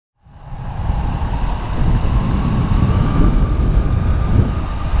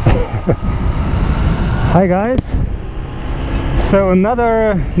Hi guys, so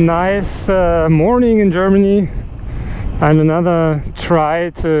another nice morning in Germany and another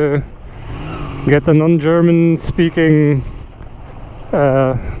try to get the non-German speaking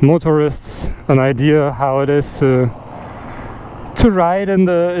motorists an idea how it is to ride in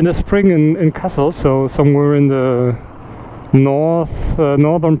the spring in Kassel, so somewhere in the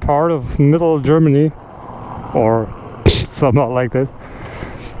northern part of middle Germany or somehow like that.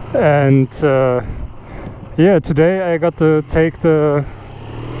 And yeah, today I got to take the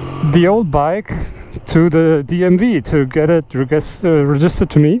old bike to the DMV to get it registered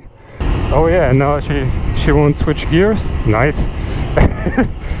to me. Oh yeah, and now she won't switch gears. Nice.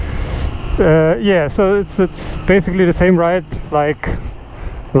 Yeah, so it's basically the same ride like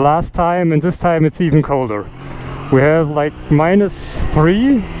last time, and this time it's even colder. We have like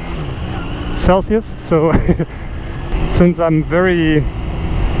 -3 Celsius, so since I'm very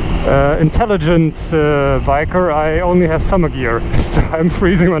intelligent biker, I only have summer gear, so I'm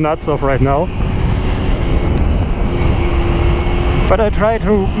freezing my nuts off right now. But I try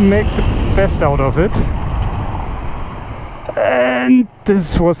to make the best out of it. And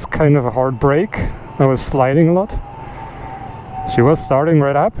this was kind of a hard break. I was sliding a lot. She was starting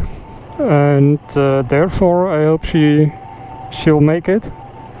right up, and therefore I hope she'll make it.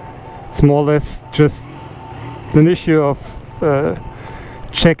 It's more or less just an issue of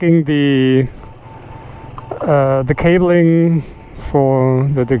checking the cabling for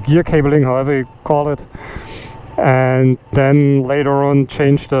the gear cabling, however you call it, and then later on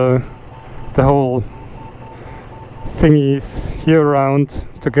change the whole thingies here around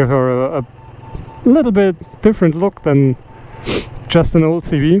to give her a little bit different look than just an old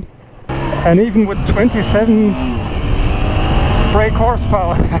CV. And even with 27 brake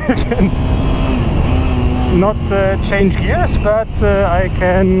horsepower I can not change gears, but I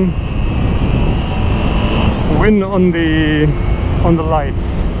can win on the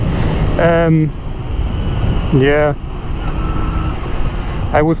lights. Yeah,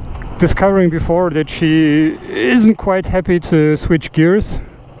 I was discovering before that she isn't quite happy to switch gears.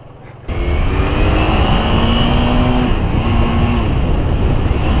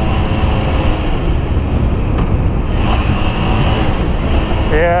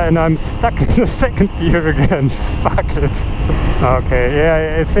 Yeah, and I'm stuck in the second gear again. Fuck it. Okay,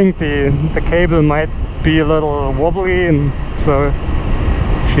 yeah, I think the cable might be a little wobbly, and so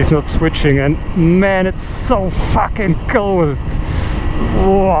she's not switching. And man, it's so fucking cold.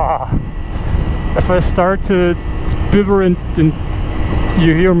 Wow. If I start to bibber and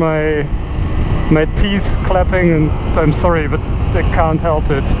you hear my teeth clapping, and I'm sorry, but I can't help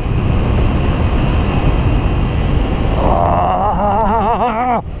it.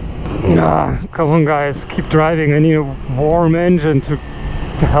 Come on guys, keep driving. I need a warm engine to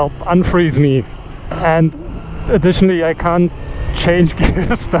help unfreeze me. And additionally, I can't change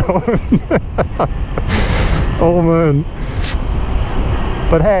gears down. Oh man.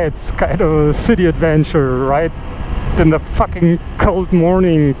 But hey, it's kind of a city adventure, right? In the fucking cold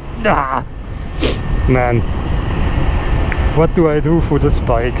morning. Man. What do I do for this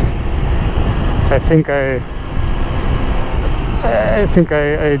bike? I think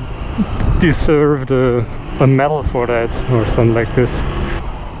I deserved a medal for that or something like this.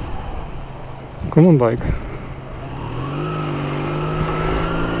 Come on, bike.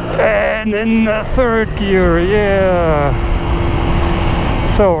 And in the third gear, yeah.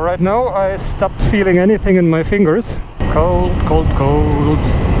 So right now I stopped feeling anything in my fingers. Cold, cold, cold.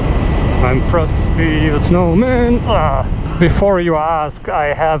 I'm Frosty the Snowman. Before you ask,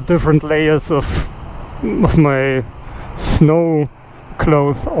 I have different layers of my snow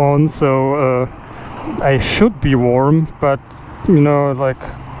clothes on, so I should be warm, but you know, like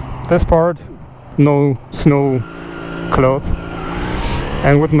this part, no snow clothes.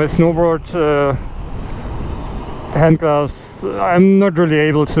 And with my snowboard hand gloves, I'm not really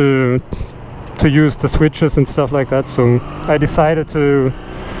able to use the switches and stuff like that, so I decided to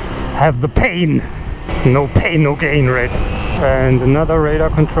have the pain. No pain, no gain, right? And another radar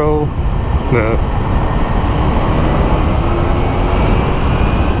control.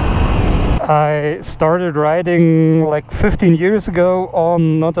 I started riding like 15 years ago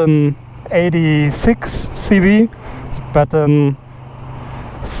on not an 86 CV, but an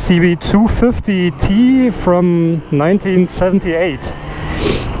CB250T from 1978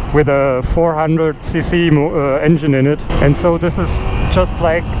 with a 400cc engine in it. And so this is just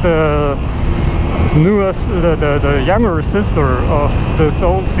like the newest, the younger sister of this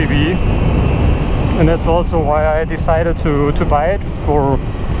old CB, and that's also why I decided to buy it for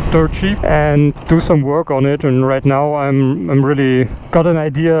dirt cheap and do some work on it. And right now I'm really got an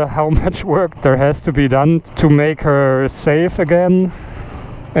idea how much work there has to be done to make her safe again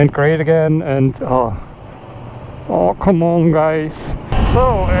and great again. And oh come on guys.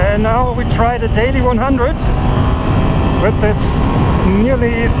 So now we try the daily 100 with this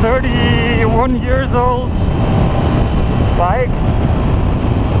nearly 31 years old bike.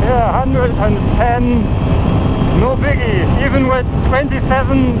 Yeah, 100, 110, no biggie, even with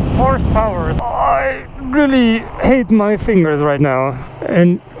 27 horsepower. I really hate my fingers right now.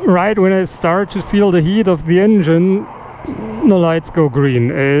 And right when I start to feel the heat of the engine, the lights go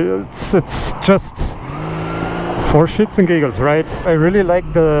green. It's just for shits and giggles, right? I really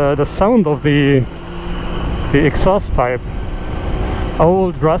like the sound of the exhaust pipe.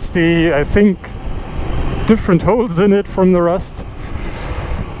 Old, rusty, I think different holes in it from the rust.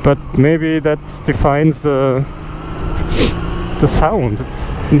 But maybe that defines the sound.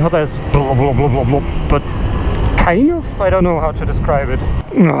 It's not as blah blah blah blah blah, but kind of. I don't know how to describe it.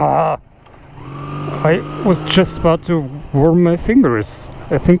 I was just about to warm my fingers.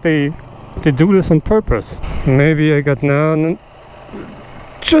 I think they do this on purpose. Maybe I got now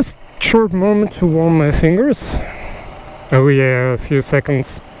just short moment to warm my fingers. Oh yeah, a few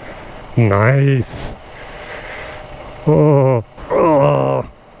seconds. Nice. Oh.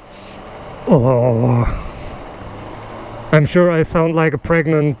 I'm sure I sound like a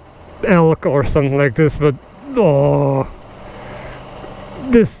pregnant elk or something like this, but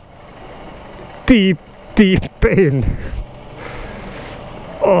this deep pain.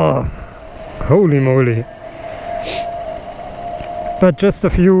 Holy moly. But just a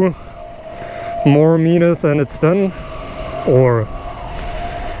few more meters and it's done, or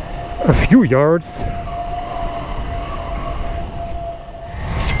a few yards.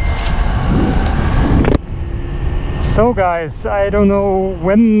 So guys, I don't know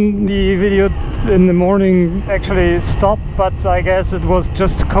when the video in the morning actually stopped, but I guess it was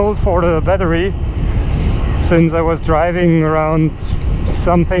just cold for the battery, since I was driving around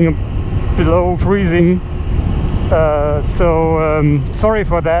something below freezing. Sorry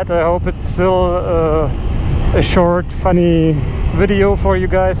for that. I hope it's still a short, funny video for you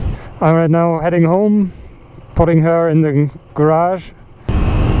guys. I'm right now heading home, putting her in the garage.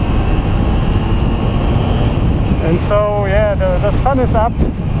 And so yeah, the sun is up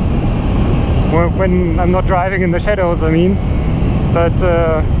when I'm not driving in the shadows, I mean. But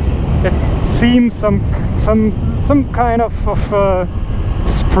it seems some kind of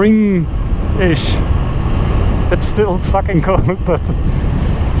spring-ish. It's still fucking cold, but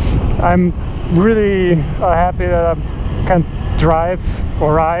I'm really happy that I can drive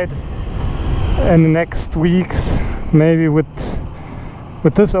or ride in the next weeks, maybe with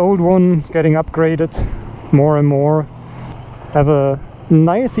this old one getting upgraded more and more. Have a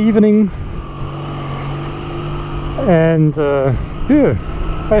nice evening, and yeah,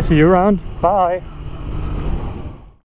 I see you around. Bye.